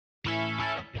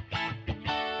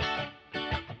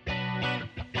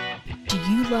Do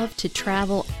you love to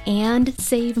travel and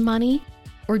save money?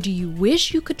 Or do you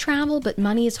wish you could travel but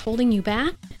money is holding you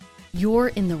back? You're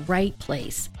in the right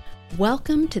place.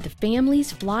 Welcome to the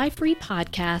Families Fly Free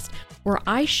podcast, where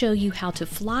I show you how to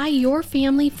fly your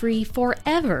family free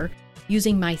forever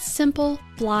using my simple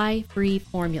fly free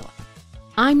formula.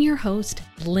 I'm your host,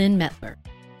 Lynn Mettler.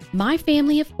 My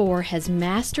family of four has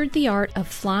mastered the art of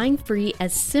flying free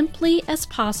as simply as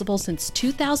possible since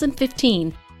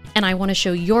 2015, and I want to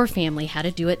show your family how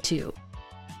to do it too.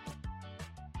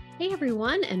 Hey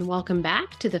everyone, and welcome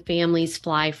back to the Families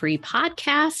Fly Free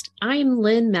podcast. I'm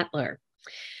Lynn Mettler.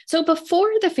 So before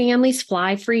the Families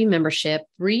Fly Free membership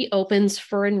reopens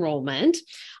for enrollment,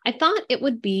 I thought it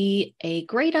would be a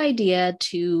great idea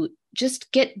to just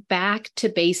get back to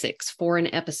basics for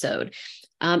an episode,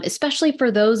 especially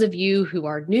for those of you who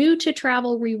are new to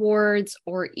travel rewards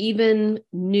or even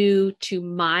new to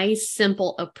my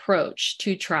simple approach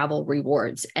to travel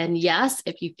rewards. And yes,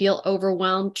 if you feel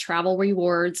overwhelmed, travel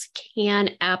rewards can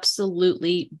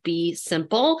absolutely be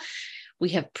simple. We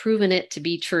have proven it to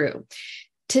be true.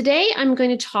 Today, I'm going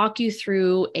to talk you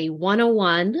through a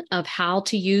 101 of how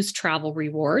to use travel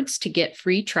rewards to get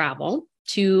free travel,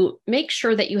 to make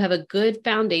sure that you have a good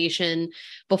foundation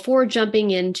before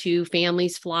jumping into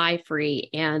Families Fly Free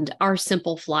and our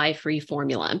simple fly free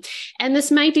formula. And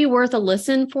this might be worth a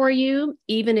listen for you,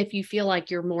 even if you feel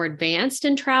like you're more advanced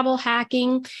in travel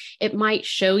hacking. It might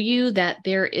show you that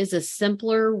there is a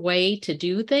simpler way to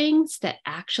do things that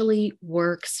actually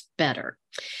works better.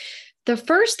 The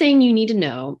first thing you need to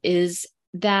know is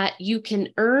that you can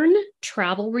earn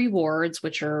travel rewards,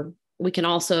 which we can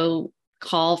also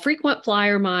call frequent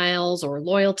flyer miles or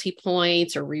loyalty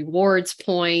points or rewards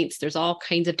points. There's all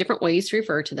kinds of different ways to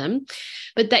refer to them,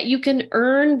 but that you can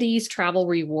earn these travel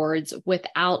rewards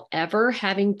without ever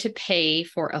having to pay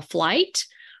for a flight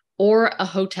or a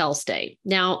hotel stay.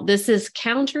 Now, this is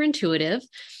counterintuitive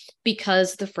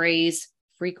because the phrase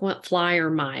frequent flyer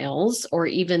miles or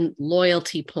even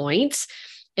loyalty points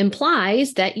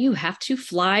implies that you have to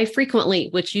fly frequently,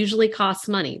 which usually costs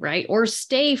money, right? Or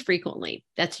stay frequently.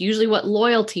 That's usually what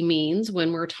loyalty means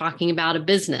when we're talking about a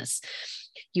business.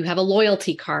 You have a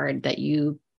loyalty card that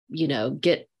you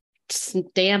get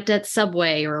stamped at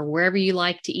Subway or wherever you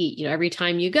like to eat, every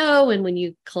time you go. And when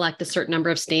you collect a certain number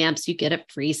of stamps, you get a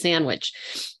free sandwich.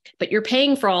 But you're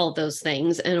paying for all of those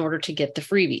things in order to get the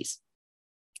freebies.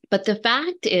 But the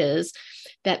fact is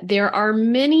that there are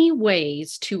many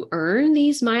ways to earn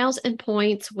these miles and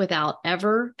points without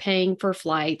ever paying for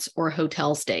flights or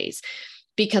hotel stays,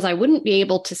 because I wouldn't be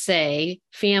able to say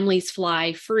Families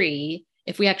Fly Free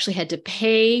if we actually had to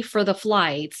pay for the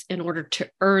flights in order to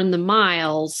earn the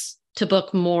miles to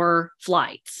book more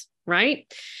flights,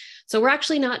 right? So we're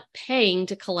actually not paying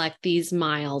to collect these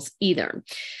miles either.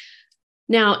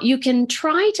 Now, you can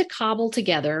try to cobble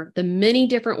together the many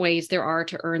different ways there are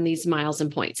to earn these miles and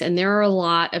points. And there are a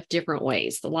lot of different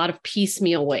ways, a lot of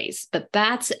piecemeal ways, but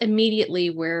that's immediately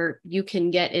where you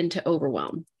can get into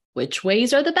overwhelm. Which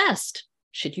ways are the best?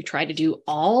 Should you try to do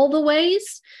all the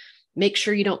ways? Make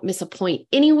sure you don't miss a point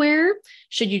anywhere.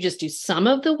 Should you just do some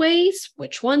of the ways?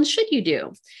 Which ones should you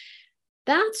do?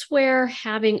 That's where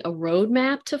having a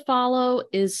roadmap to follow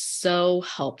is so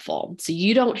helpful. So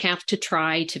you don't have to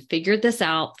try to figure this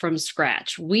out from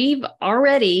scratch. We've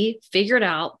already figured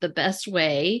out the best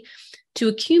way to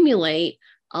accumulate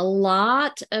a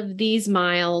lot of these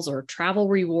miles or travel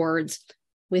rewards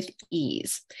with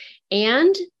ease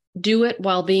and do it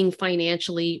while being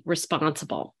financially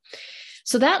responsible.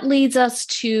 So that leads us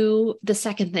to the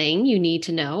second thing you need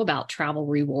to know about travel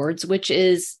rewards, which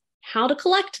is how to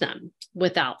collect them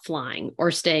without flying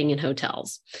or staying in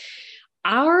hotels.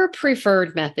 Our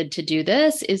preferred method to do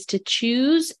this is to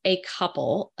choose a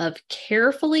couple of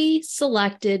carefully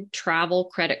selected travel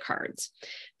credit cards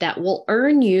that will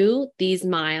earn you these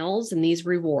miles and these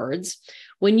rewards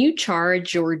when you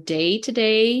charge your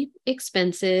day-to-day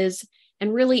expenses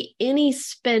and really any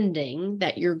spending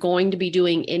that you're going to be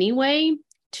doing anyway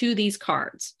to these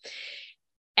cards.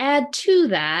 Add to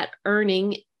that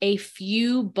earning a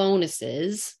few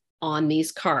bonuses on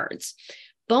these cards.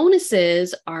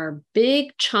 Bonuses are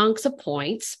big chunks of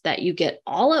points that you get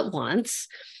all at once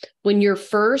when you're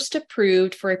first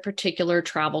approved for a particular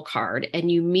travel card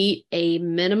and you meet a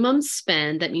minimum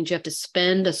spend. That means you have to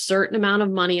spend a certain amount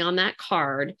of money on that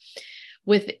card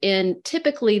within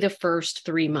typically the first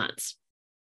 3 months.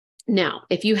 Now,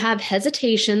 if you have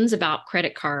hesitations about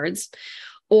credit cards,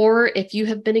 or if you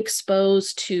have been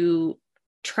exposed to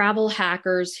travel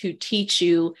hackers who teach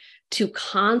you to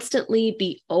constantly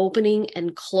be opening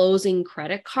and closing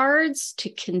credit cards to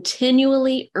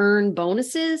continually earn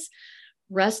bonuses,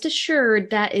 rest assured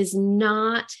that is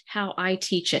not how I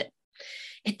teach it.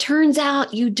 It turns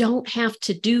out you don't have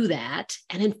to do that.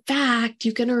 And in fact,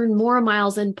 you can earn more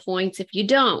miles and points if you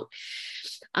don't.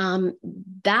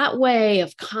 That way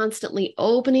of constantly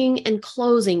opening and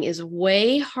closing is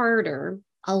way harder,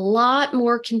 a lot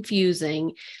more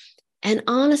confusing. And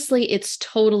honestly, it's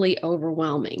totally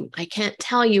overwhelming. I can't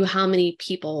tell you how many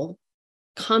people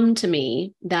come to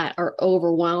me that are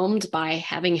overwhelmed by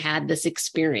having had this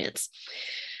experience.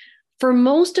 For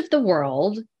most of the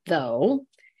world, though,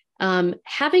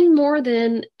 having more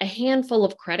than a handful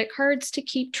of credit cards to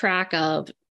keep track of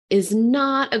is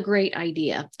not a great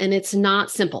idea, and it's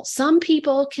not simple. Some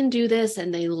people can do this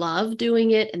and they love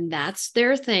doing it, and that's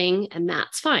their thing, and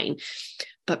that's fine.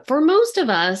 But for most of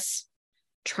us,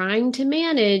 trying to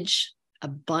manage a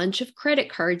bunch of credit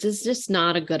cards is just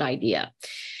not a good idea.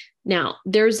 Now,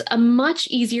 there's a much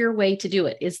easier way to do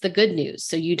it, is the good news.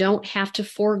 So you don't have to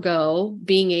forego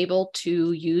being able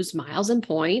to use miles and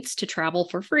points to travel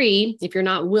for free if you're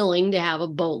not willing to have a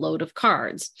boatload of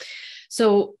cards.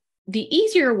 So the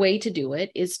easier way to do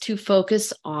it is to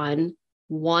focus on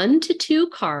 1 to 2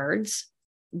 cards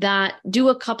that do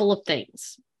a couple of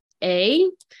things. A,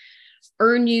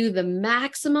 earn you the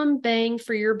maximum bang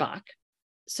for your buck.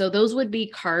 So those would be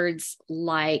cards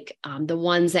like the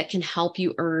ones that can help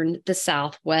you earn the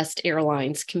Southwest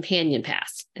Airlines Companion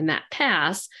Pass. And that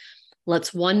pass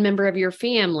lets one member of your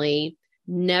family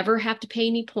never have to pay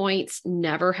any points,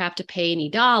 never have to pay any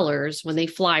dollars when they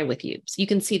fly with you. So you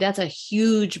can see that's a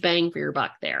huge bang for your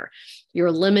buck there. You're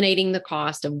eliminating the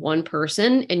cost of one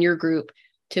person in your group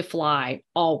to fly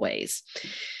always.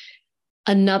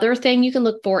 Another thing you can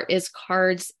look for is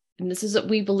cards, and this is what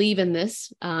we believe in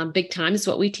this big time, is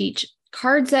what we teach,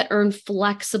 cards that earn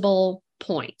flexible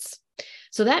points.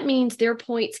 So that means their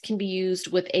points can be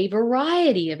used with a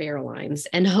variety of airlines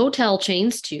and hotel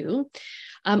chains too,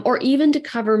 or even to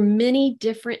cover many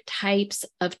different types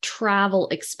of travel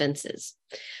expenses.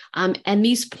 And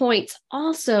these points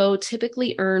also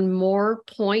typically earn more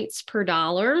points per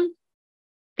dollar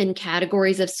in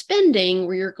categories of spending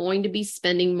where you're going to be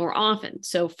spending more often.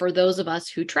 So for those of us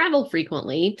who travel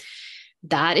frequently,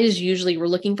 that is usually, we're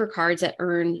looking for cards that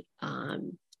earn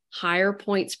higher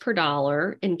points per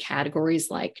dollar in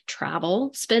categories like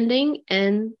travel spending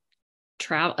and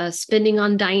spending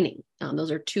on dining. Those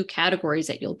are 2 categories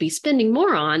that you'll be spending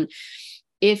more on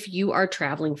if you are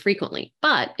traveling frequently.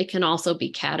 But it can also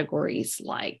be categories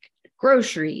like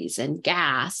groceries and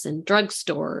gas and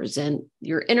drugstores and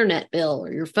your internet bill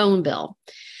or your phone bill.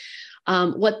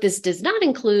 What this does not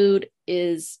include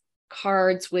is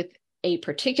cards with a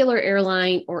particular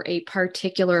airline or a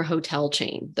particular hotel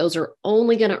chain. Those are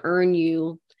only going to earn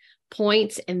you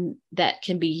points and that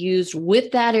can be used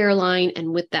with that airline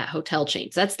and with that hotel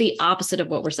chain. So that's the opposite of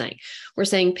what we're saying. We're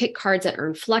saying pick cards that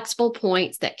earn flexible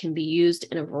points that can be used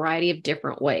in a variety of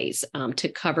different ways to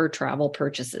cover travel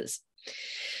purchases.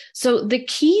 So the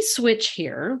key switch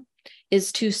here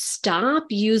is to stop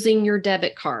using your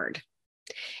debit card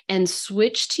and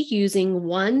switch to using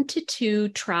 1 to 2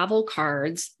 travel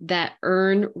cards that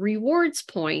earn rewards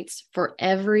points for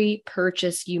every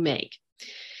purchase you make.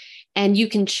 And you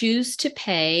can choose to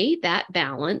pay that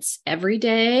balance every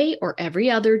day or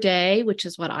every other day, which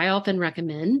is what I often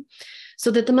recommend, so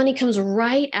that the money comes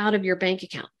right out of your bank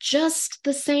account, just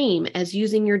the same as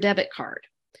using your debit card.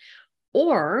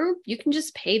 Or you can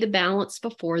just pay the balance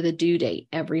before the due date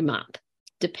every month.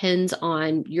 Depends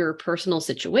on your personal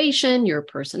situation, your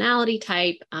personality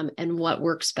type, and what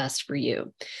works best for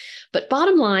you. But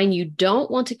bottom line, you don't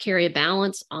want to carry a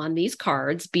balance on these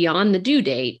cards beyond the due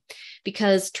date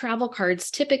because travel cards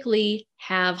typically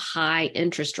have high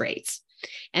interest rates.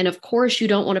 And of course, you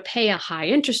don't want to pay a high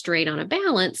interest rate on a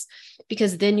balance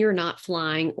because then you're not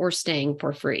flying or staying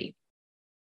for free.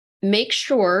 Make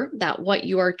sure that what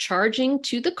you are charging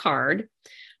to the card,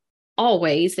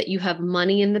 always that you have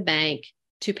money in the bank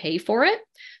to pay for it,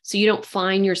 so you don't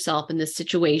find yourself in this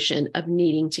situation of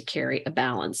needing to carry a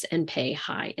balance and pay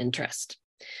high interest.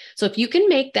 So if you can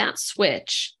make that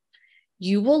switch,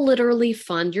 you will literally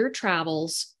fund your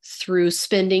travels through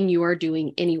spending you are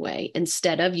doing anyway,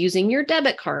 instead of using your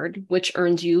debit card, which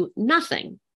earns you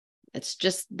nothing. It's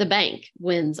just the bank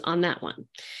wins on that one.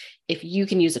 If you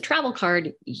can use a travel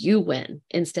card, you win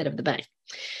instead of the bank.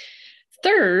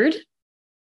 Third,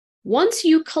 once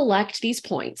you collect these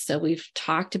points, so we've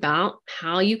talked about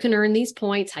how you can earn these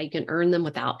points, how you can earn them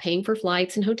without paying for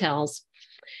flights and hotels.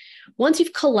 Once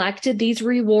you've collected these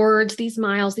rewards, these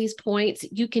miles, these points,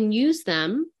 you can use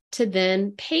them to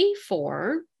then pay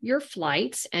for your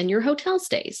flights and your hotel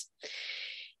stays.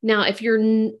 Now, if you're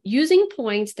using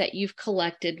points that you've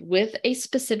collected with a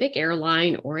specific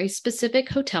airline or a specific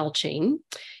hotel chain,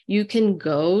 you can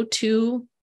go to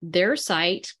their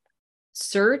site,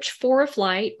 search for a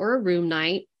flight or a room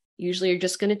night. Usually you're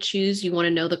just going to choose, you want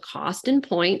to know the cost in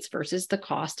points versus the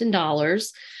cost in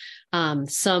dollars.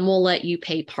 Some will let you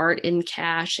pay part in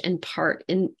cash and part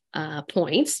in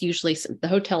points. Usually the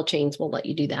hotel chains will let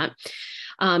you do that.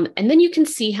 And then you can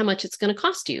see how much it's going to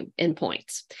cost you in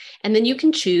points. And then you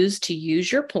can choose to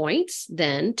use your points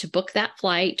then to book that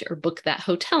flight or book that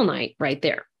hotel night right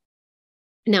there.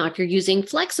 Now, if you're using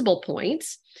flexible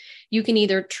points, you can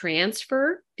either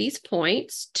transfer these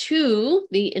points to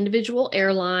the individual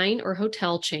airline or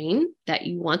hotel chain that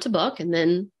you want to book and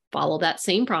then follow that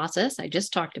same process I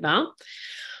just talked about.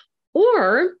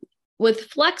 Or with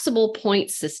flexible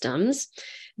point systems,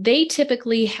 they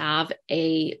typically have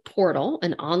a portal,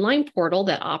 an online portal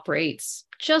that operates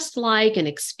just like an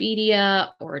Expedia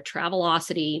or a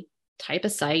Travelocity type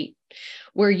of site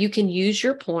where you can use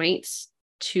your points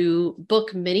to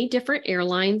book many different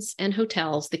airlines and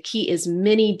hotels. The key is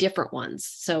many different ones.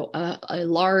 So a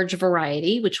large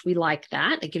variety, which we like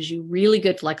that. It gives you really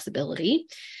good flexibility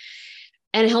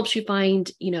and it helps you find,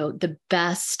 the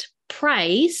best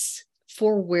price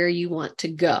for where you want to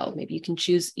go. Maybe you can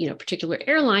choose, a particular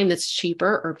airline that's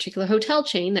cheaper or a particular hotel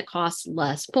chain that costs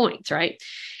less points, right?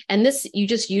 And this, you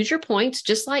just use your points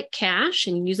just like cash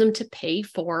and use them to pay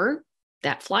for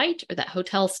that flight or that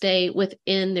hotel stay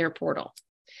within their portal.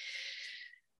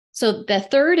 So the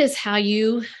third is how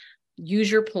you use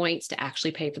your points to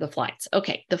actually pay for the flights.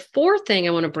 Okay, the fourth thing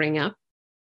I want to bring up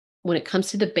when it comes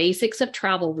to the basics of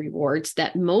travel rewards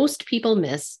that most people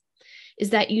miss is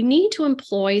that you need to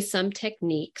employ some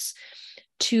techniques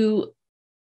to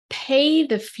pay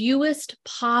the fewest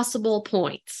possible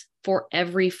points for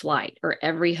every flight or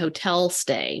every hotel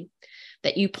stay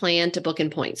that you plan to book in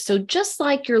points. So just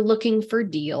like you're looking for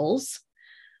deals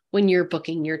when you're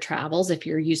booking your travels, if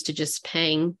you're used to just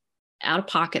paying out of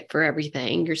pocket for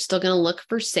everything, you're still going to look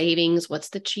for savings. What's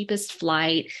the cheapest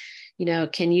flight?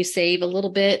 Can you save a little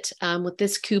bit with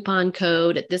this coupon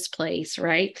code at this place,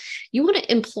 right? You want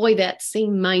to employ that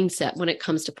same mindset when it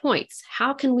comes to points.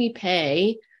 How can we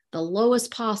pay the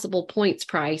lowest possible points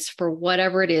price for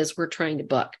whatever it is we're trying to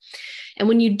book? And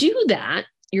when you do that,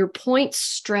 your points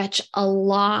stretch a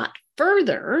lot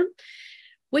further,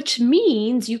 which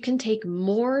means you can take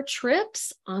more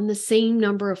trips on the same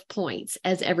number of points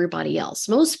as everybody else.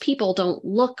 Most people don't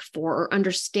look for or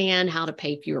understand how to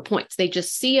pay fewer points. They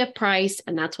just see a price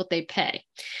and that's what they pay.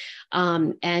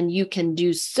 And you can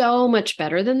do so much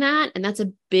better than that. And that's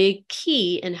a big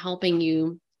key in helping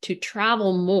you to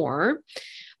travel more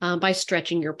by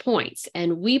stretching your points.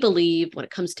 And we believe when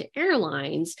it comes to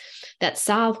airlines that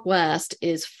Southwest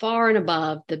is far and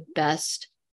above the best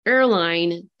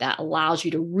airline that allows you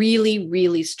to really,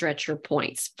 really stretch your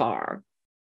points far.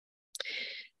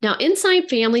 Now,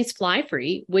 Inside Families Fly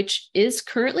Free, which is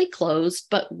currently closed,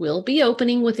 but will be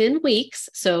opening within weeks.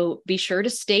 So be sure to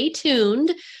stay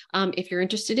tuned if you're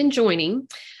interested in joining.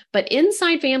 But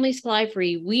Inside Families Fly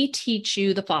Free, we teach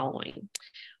you the following.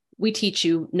 We teach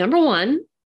you, number one,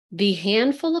 the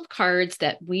handful of cards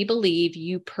that we believe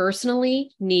you personally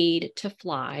need to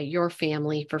fly your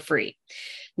family for free.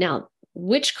 Now,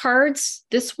 which cards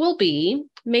this will be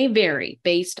may vary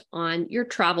based on your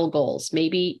travel goals.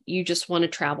 Maybe you just want to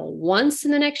travel once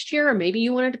in the next year, or maybe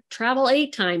you want to travel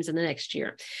 8 times in the next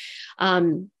year.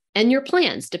 And your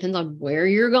plans depends on where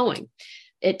you're going.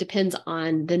 It depends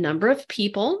on the number of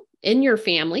people in your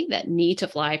family that need to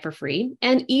fly for free,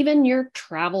 and even your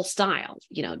travel style.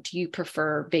 Do you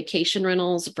prefer vacation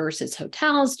rentals versus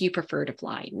hotels? Do you prefer to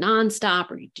fly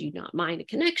nonstop, or do you not mind a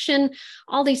connection?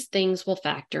 All these things will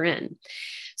factor in.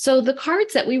 So the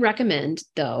cards that we recommend,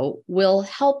 though, will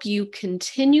help you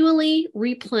continually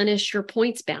replenish your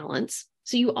points balance.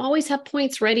 So you always have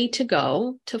points ready to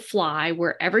go to fly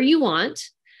wherever you want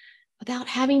without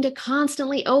having to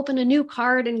constantly open a new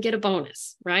card and get a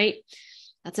bonus, right?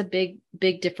 That's a big,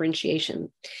 big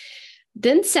differentiation.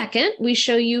 Then second, we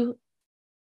show you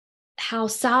how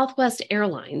Southwest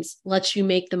Airlines lets you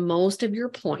make the most of your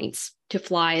points to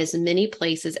fly as many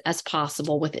places as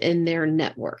possible within their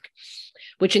network,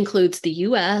 which includes the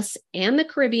US and the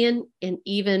Caribbean and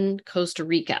even Costa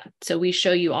Rica. So we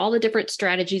show you all the different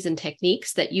strategies and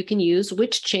techniques that you can use,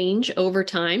 which change over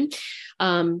time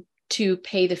to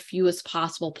pay the fewest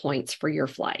possible points for your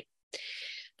flight.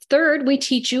 Third, we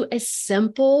teach you a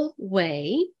simple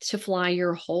way to fly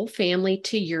your whole family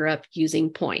to Europe using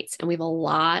points. And we have a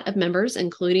lot of members,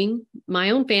 including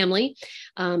my own family,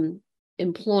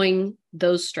 employing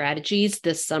those strategies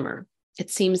this summer. It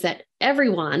seems that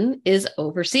everyone is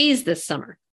overseas this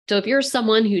summer. So if you're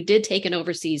someone who did take an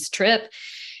overseas trip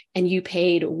and you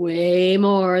paid way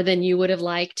more than you would have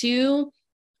liked to,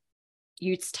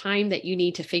 it's time that you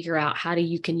need to figure out how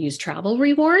you can use travel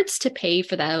rewards to pay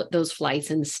for those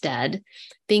flights instead.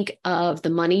 Think of the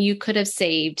money you could have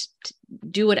saved.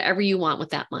 Do whatever you want with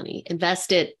that money.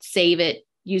 Invest it, save it,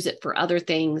 use it for other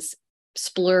things,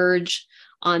 splurge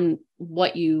on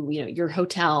what your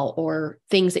hotel or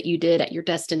things that you did at your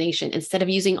destination instead of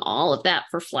using all of that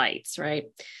for flights, right?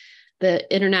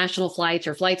 The international flights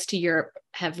or flights to Europe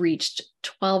have reached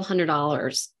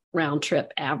 $1,200 round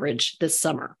trip average this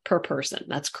summer per person.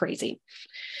 That's crazy.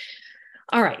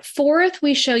 All right. Fourth,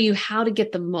 we show you how to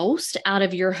get the most out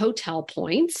of your hotel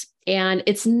points. And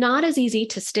it's not as easy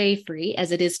to stay free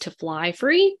as it is to fly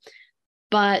free,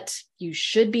 but you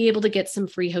should be able to get some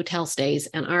free hotel stays.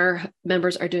 And our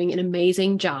members are doing an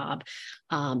amazing job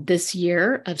this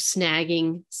year of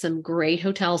snagging some great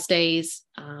hotel stays.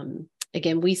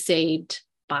 Again, we saved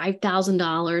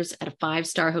 $5,000 at a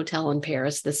 5-star hotel in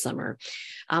Paris this summer.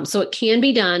 So it can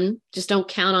be done. Just don't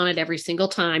count on it every single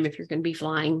time if you're going to be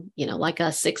flying, like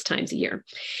us 6 times a year.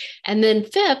 And then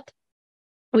fifth,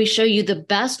 we show you the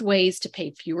best ways to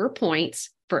pay fewer points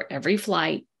for every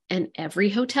flight and every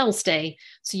hotel stay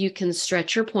so you can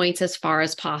stretch your points as far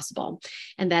as possible.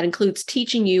 And that includes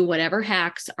teaching you whatever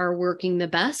hacks are working the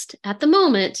best at the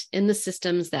moment in the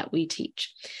systems that we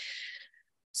teach.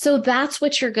 So that's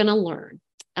what you're going to learn.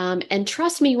 And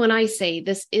trust me when I say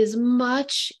this is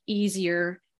much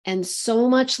easier and so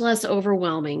much less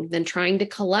overwhelming than trying to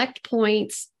collect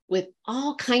points with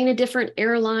all kind of different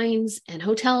airlines and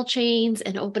hotel chains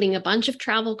and opening a bunch of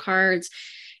travel cards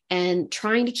and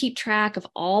trying to keep track of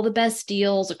all the best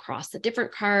deals across the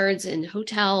different cards and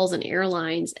hotels and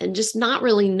airlines and just not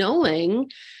really knowing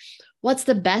what's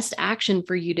the best action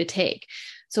for you to take.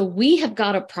 So we have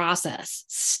got a process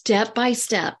step by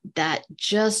step that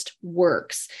just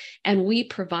works. And we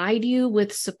provide you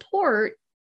with support,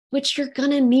 which you're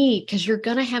going to need because you're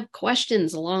going to have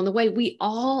questions along the way. We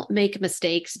all make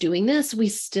mistakes doing this. We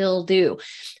still do.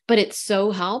 But it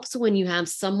so helps when you have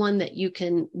someone that you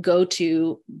can go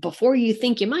to before you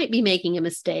think you might be making a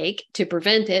mistake to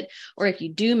prevent it. Or if you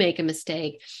do make a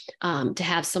mistake, to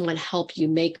have someone help you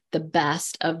make the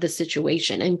best of the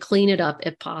situation and clean it up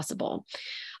if possible.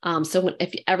 So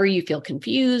if ever you feel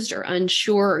confused or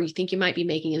unsure, or you think you might be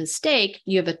making a mistake,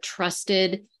 you have a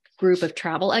trusted group of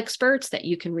travel experts that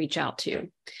you can reach out to.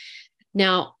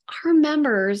 Now, our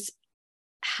members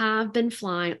have been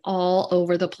flying all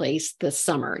over the place this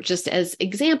summer, just as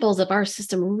examples of our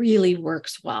system really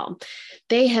works well.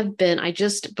 They have been,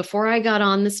 before I got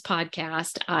on this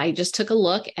podcast, I just took a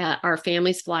look at our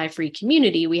Families Fly Free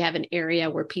community. We have an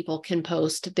area where people can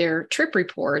post their trip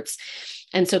reports.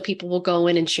 And so people will go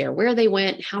in and share where they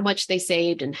went, how much they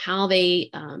saved, and how they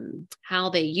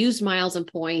used miles and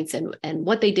points, and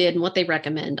what they did and what they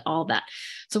recommend, all that.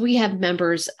 So we have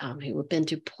members who have been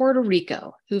to Puerto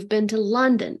Rico, who've been to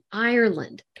London,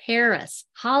 Ireland, Paris,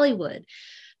 Hollywood,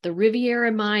 the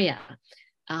Riviera Maya,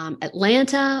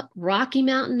 Atlanta, Rocky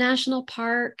Mountain National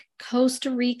Park,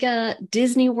 Costa Rica,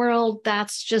 Disney World.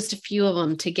 That's just a few of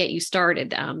them to get you started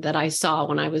that I saw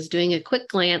when I was doing a quick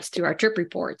glance through our trip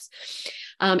reports.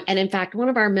 And in fact, one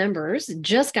of our members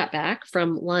just got back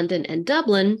from London and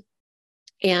Dublin,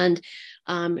 and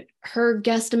her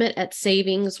guesstimate at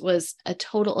savings was a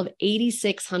total of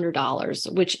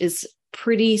 $8,600, which is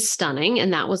pretty stunning.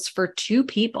 And that was for 2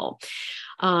 people.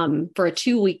 For a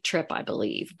 2-week trip, I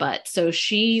believe. But so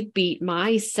she beat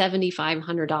my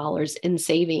 $7,500 in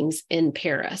savings in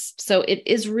Paris. So it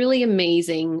is really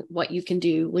amazing what you can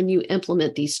do when you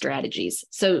implement these strategies.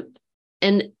 So,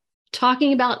 and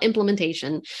talking about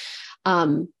implementation,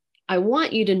 I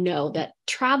want you to know that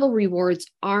travel rewards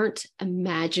aren't a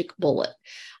magic bullet.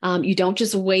 You don't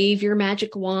just wave your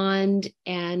magic wand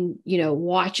and,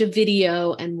 watch a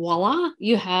video and voila,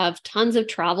 you have tons of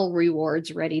travel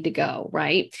rewards ready to go,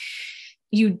 right?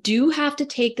 You do have to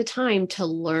take the time to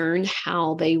learn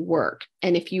how they work.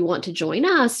 And if you want to join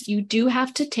us, you do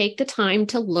have to take the time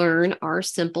to learn our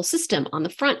simple system on the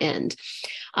front end.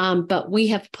 But we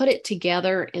have put it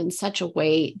together in such a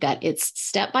way that it's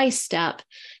step by step.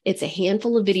 It's a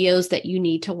handful of videos that you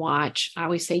need to watch. I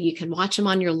always say you can watch them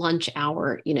on your lunch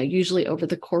hour, usually over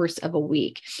the course of a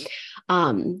week,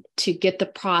 to get the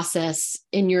process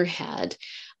in your head.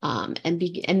 And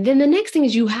then the next thing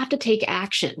is you have to take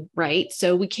action, right?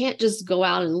 So we can't just go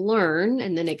out and learn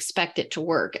and then expect it to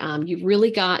work. You've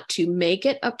really got to make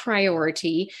it a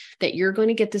priority that you're going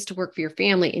to get this to work for your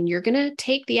family, and you're going to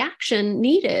take the action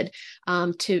needed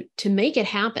to make it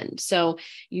happen. So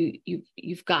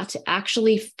you've got to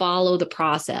actually follow the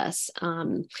process.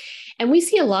 And we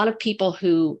see a lot of people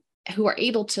who who are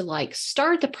able to like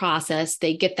start the process,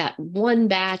 they get that one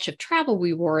batch of travel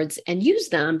rewards and use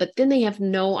them, but then they have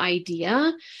no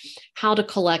idea how to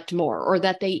collect more or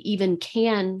that they even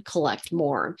can collect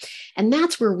more. And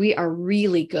that's where we are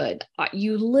really good.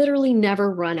 You literally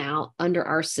never run out under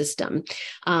our system.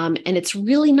 And it's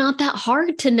really not that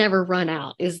hard to never run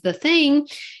out is the thing.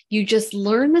 You just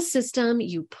learn the system,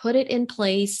 you put it in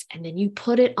place, and then you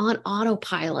put it on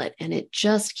autopilot and it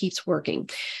just keeps working.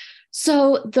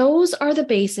 So those are the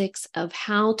basics of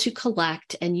how to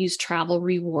collect and use travel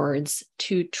rewards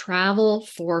to travel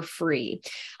for free.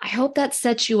 I hope that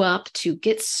sets you up to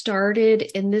get started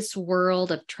in this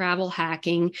world of travel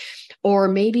hacking, or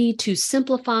maybe to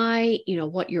simplify,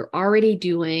 what you're already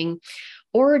doing,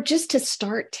 or just to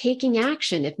start taking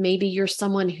action. If maybe you're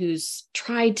someone who's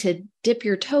tried to dip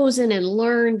your toes in and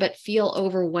learn, but feel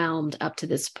overwhelmed up to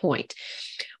this point.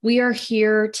 We are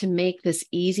here to make this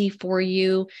easy for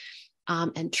you.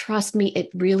 And trust me, it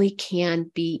really can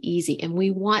be easy. And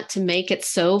we want to make it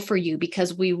so for you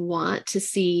because we want to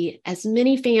see as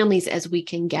many families as we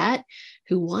can get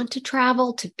who want to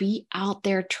travel, to be out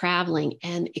there traveling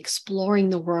and exploring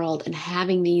the world and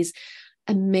having these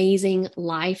amazing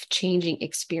life-changing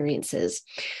experiences.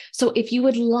 So if you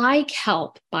would like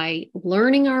help by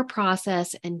learning our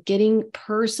process and getting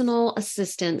personal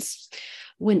assistance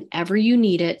whenever you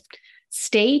need it,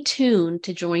 stay tuned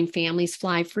to join Families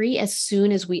Fly Free as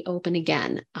soon as we open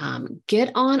again.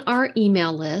 Get on our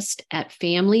email list at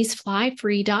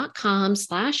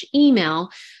familiesflyfree.com/email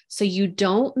so you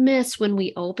don't miss when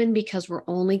we open, because we're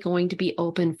only going to be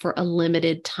open for a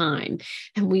limited time.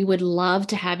 And we would love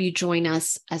to have you join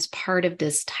us as part of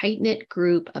this tight-knit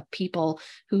group of people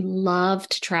who love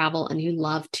to travel and who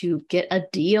love to get a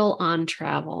deal on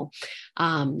travel.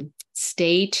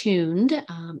 Stay tuned.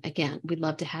 Again, we'd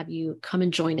love to have you come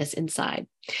and join us inside.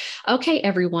 Okay,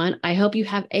 everyone, I hope you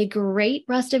have a great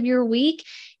rest of your week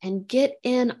and get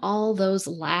in all those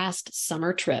last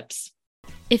summer trips.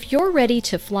 If you're ready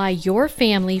to fly your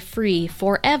family free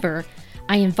forever,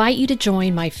 I invite you to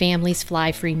join my Families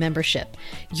Fly Free membership.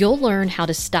 You'll learn how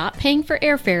to stop paying for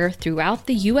airfare throughout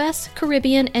the US,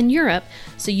 Caribbean, and Europe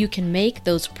so you can make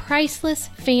those priceless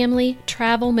family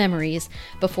travel memories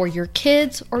before your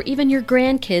kids or even your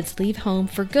grandkids leave home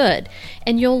for good.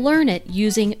 And you'll learn it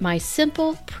using my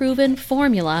simple, proven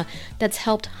formula that's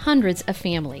helped hundreds of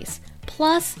families.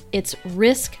 Plus, it's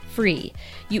risk-free.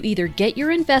 You either get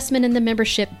your investment in the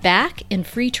membership back in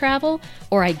free travel,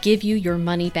 or I give you your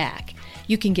money back.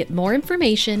 You can get more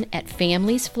information at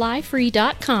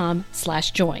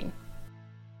familiesflyfree.com/join.